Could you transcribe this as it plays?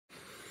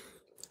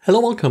Hello,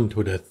 welcome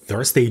to the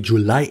Thursday,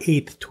 July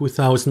 8th,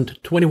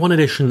 2021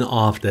 edition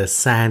of the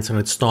SANS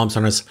and Storm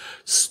Center's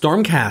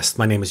Stormcast.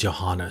 My name is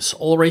Johannes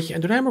Ulrich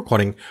and today I'm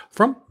recording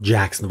from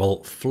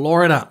Jacksonville,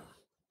 Florida.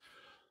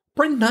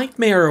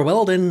 Printnightmare,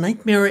 well, the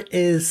nightmare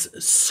is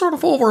sort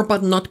of over,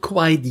 but not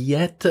quite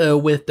yet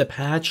with the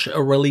patch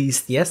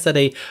released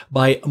yesterday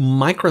by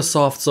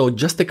Microsoft. So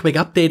just a quick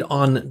update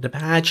on the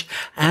patch.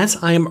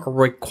 As I'm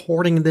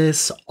recording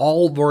this,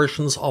 all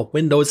versions of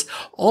Windows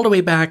all the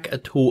way back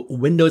to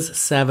Windows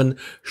 7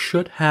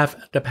 should have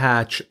the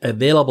patch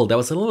available. There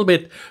was a little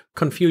bit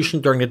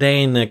confusion during the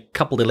day and a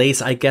couple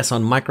delays, I guess,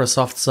 on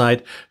Microsoft's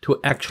side to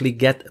actually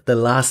get the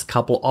last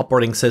couple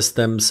operating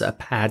systems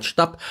patched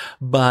up.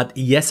 But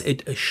yes,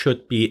 it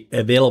should be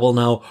available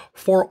now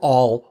for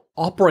all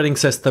operating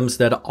systems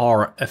that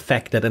are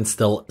affected and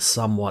still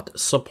somewhat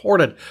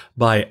supported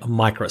by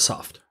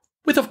Microsoft.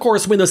 With, of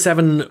course, Windows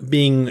 7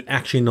 being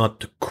actually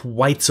not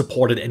quite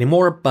supported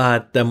anymore,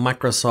 but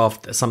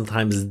Microsoft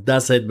sometimes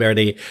does it where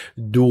they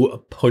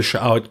do push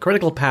out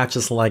critical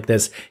patches like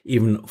this,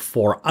 even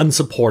for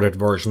unsupported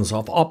versions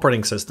of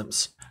operating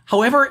systems.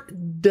 However,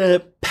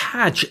 the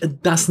patch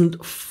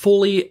doesn't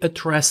fully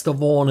address the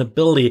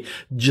vulnerability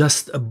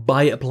just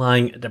by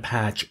applying the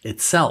patch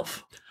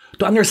itself.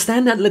 To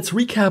understand that, let's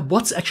recap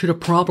what's actually the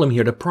problem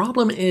here. The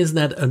problem is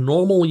that a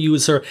normal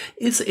user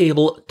is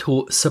able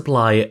to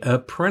supply a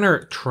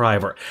printer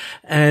driver.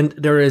 And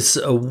there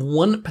is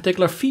one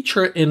particular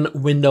feature in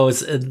Windows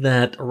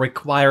that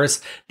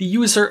requires the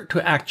user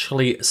to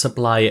actually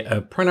supply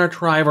a printer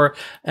driver.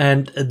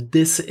 And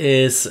this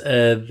is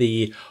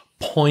the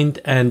point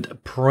and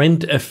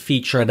print a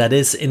feature that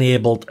is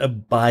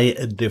enabled by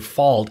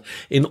default.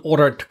 In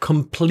order to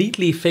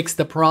completely fix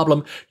the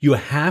problem, you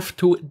have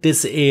to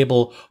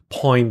disable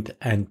point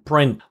and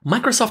print.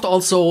 Microsoft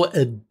also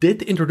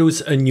did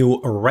introduce a new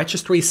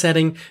registry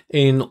setting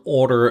in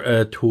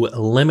order to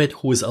limit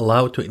who is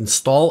allowed to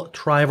install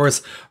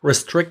drivers.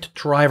 Restrict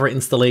driver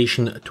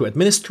installation to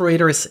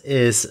administrators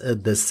is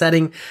the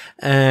setting.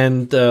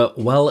 And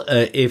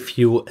if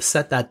you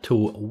set that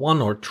to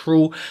 1 or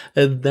true,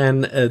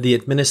 then the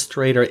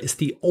administrator is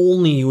the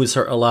only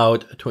user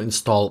allowed to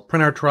install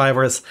printer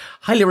drivers.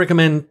 Highly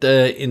recommend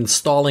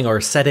installing or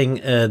setting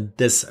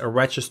this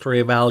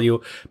registry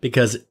value,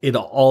 because it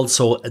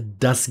also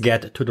does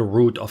get to the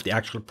root of the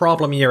actual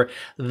problem here,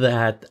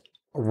 that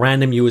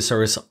random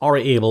users are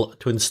able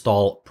to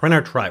install printer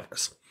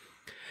drivers.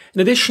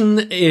 In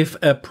addition, if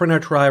a printer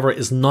driver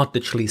is not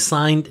digitally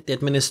signed, the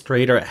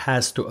administrator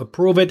has to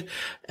approve it.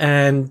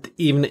 And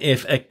even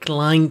if a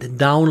client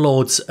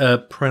downloads a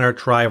printer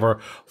driver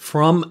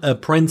from a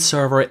print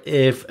server,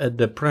 if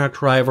the printer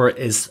driver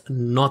is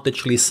not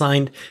digitally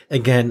signed,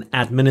 again,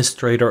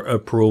 administrator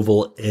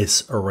approval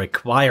is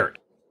required.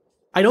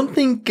 I don't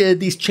think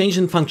these changes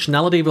in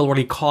functionality will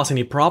really cause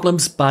any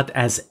problems, but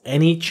as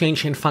any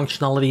change in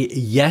functionality,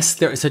 yes,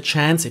 there is a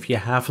chance if you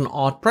have an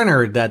odd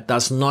printer that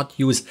does not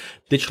use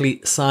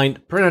digitally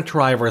signed printer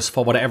drivers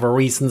for whatever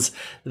reasons,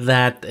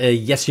 that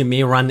yes, you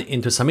may run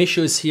into some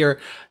issues here.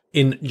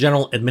 In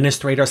general,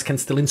 administrators can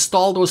still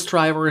install those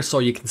drivers, so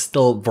you can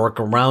still work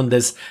around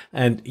this,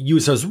 and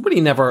users really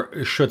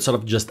never should sort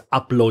of just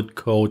upload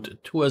code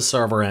to a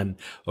server and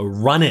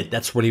run it.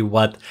 That's really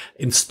what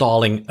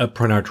installing a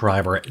printer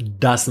driver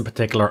does in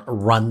particular,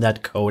 run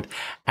that code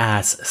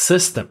as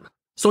system.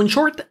 So in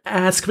short,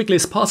 as quickly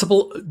as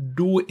possible,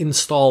 do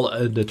install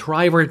the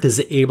driver,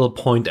 disable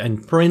point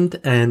and print,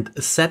 and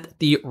set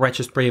the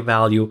registry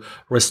value,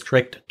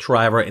 restrict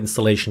driver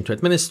installation to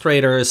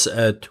administrators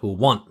to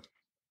 1.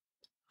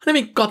 I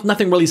mean, got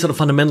nothing really sort of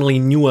fundamentally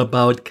new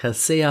about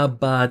Kaseya,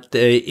 but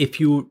if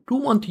you do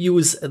want to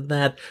use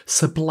that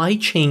supply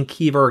chain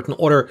keyword in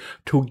order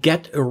to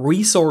get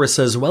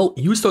resources, well,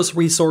 use those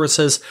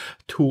resources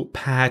to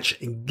patch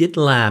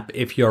GitLab.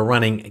 If you're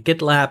running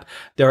GitLab,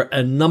 there are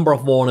a number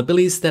of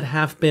vulnerabilities that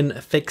have been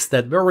fixed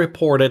that were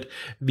reported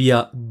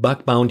via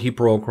bug bounty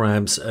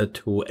programs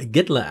to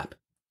GitLab.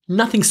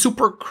 Nothing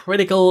super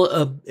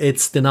critical,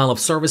 it's denial of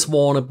service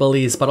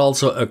vulnerabilities, but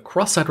also a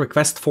cross-site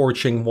request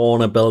forging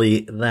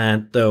vulnerability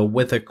that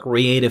with a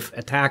creative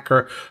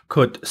attacker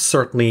could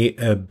certainly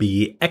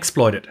be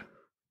exploited.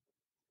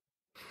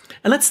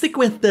 And let's stick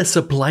with the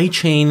supply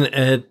chain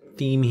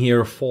theme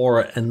here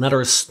for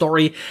another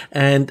story,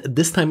 and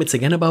this time it's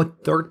again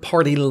about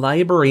third-party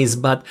libraries,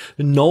 but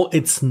no,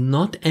 it's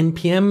not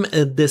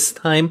NPM this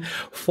time.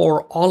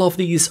 For all of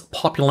these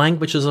popular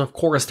languages, of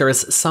course, there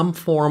is some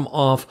form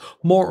of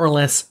more or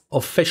less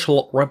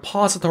official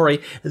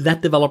repository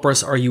that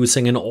developers are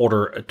using in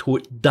order to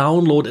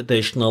download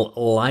additional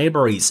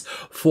libraries.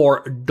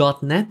 For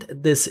 .NET,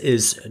 this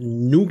is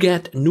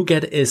Nuget.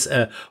 Nuget is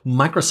a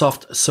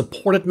Microsoft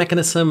supported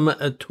mechanism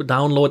to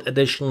download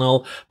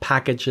additional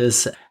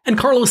packages. And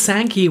Carlo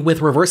Sankey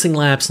with Reversing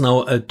Labs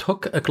now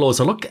took a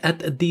closer look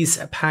at these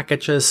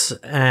packages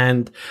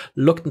and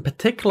looked in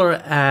particular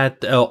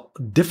at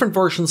different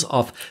versions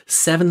of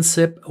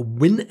 7-zip,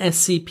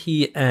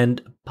 WinSCP,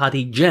 and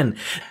PuTTY-Gen.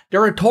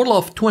 There are a total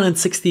of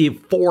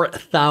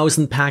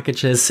 264,000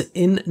 packages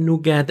in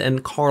Nuget,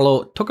 and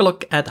Carlo took a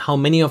look at how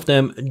many of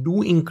them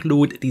do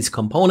include these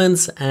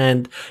components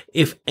and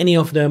if any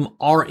of them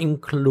are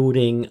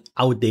including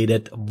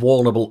outdated,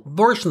 vulnerable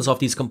versions of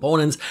these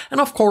components.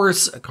 And of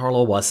course,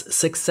 Carlo was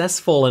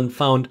successful and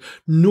found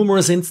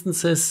numerous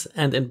instances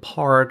and in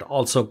part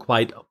also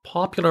quite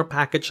popular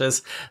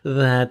packages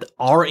that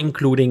are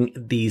including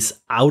these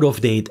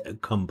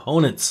out-of-date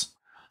components.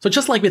 So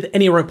just like with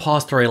any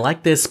repository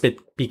like this,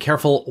 be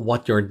careful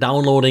what you're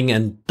downloading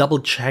and double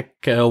check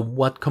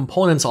what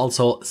components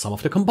also some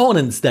of the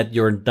components that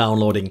you're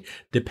downloading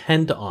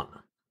depend on.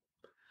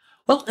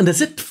 Well, and that's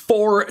it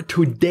for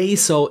today.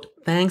 So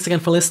thanks again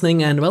for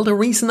listening. And well, the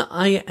reason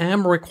I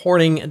am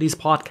recording these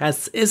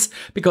podcasts is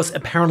because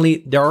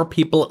apparently there are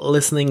people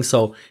listening.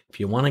 So if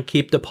you want to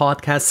keep the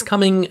podcasts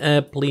coming,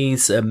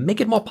 please make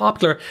it more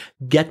popular,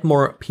 get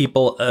more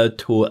people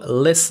to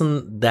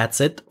listen. That's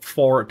it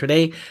for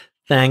today.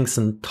 Thanks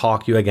and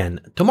talk to you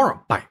again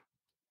tomorrow. Bye.